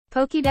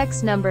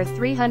Pokédex number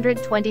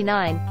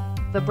 329.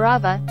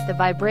 Vibrava, the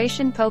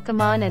vibration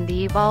Pokémon and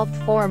the evolved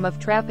form of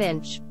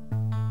Trapinch.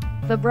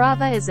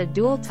 Vibrava is a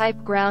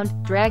dual-type ground,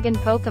 dragon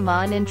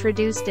Pokémon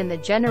introduced in the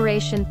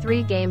Generation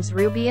 3 games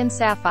Ruby and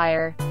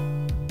Sapphire.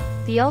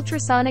 The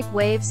ultrasonic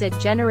waves it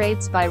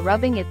generates by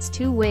rubbing its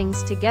two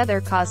wings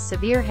together cause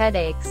severe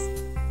headaches.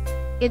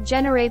 It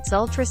generates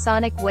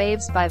ultrasonic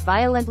waves by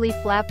violently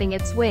flapping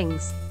its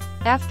wings.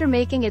 After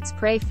making its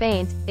prey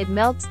faint, it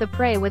melts the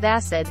prey with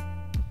acid.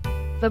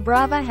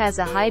 Vibrava has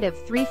a height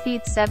of 3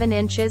 feet 7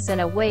 inches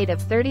and a weight of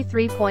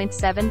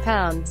 33.7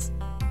 pounds.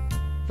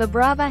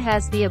 Vibrava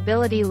has the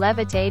ability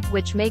Levitate,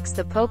 which makes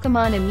the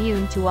Pokémon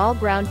immune to all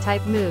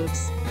ground-type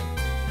moves.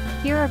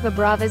 Here are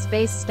Vibrava's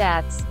base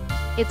stats.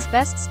 Its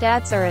best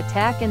stats are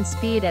attack and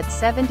speed at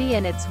 70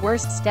 and its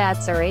worst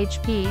stats are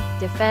HP,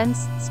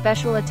 defense,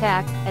 special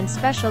attack, and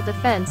special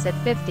defense at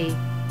 50.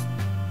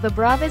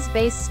 Vibrava's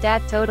base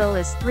stat total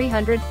is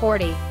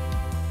 340.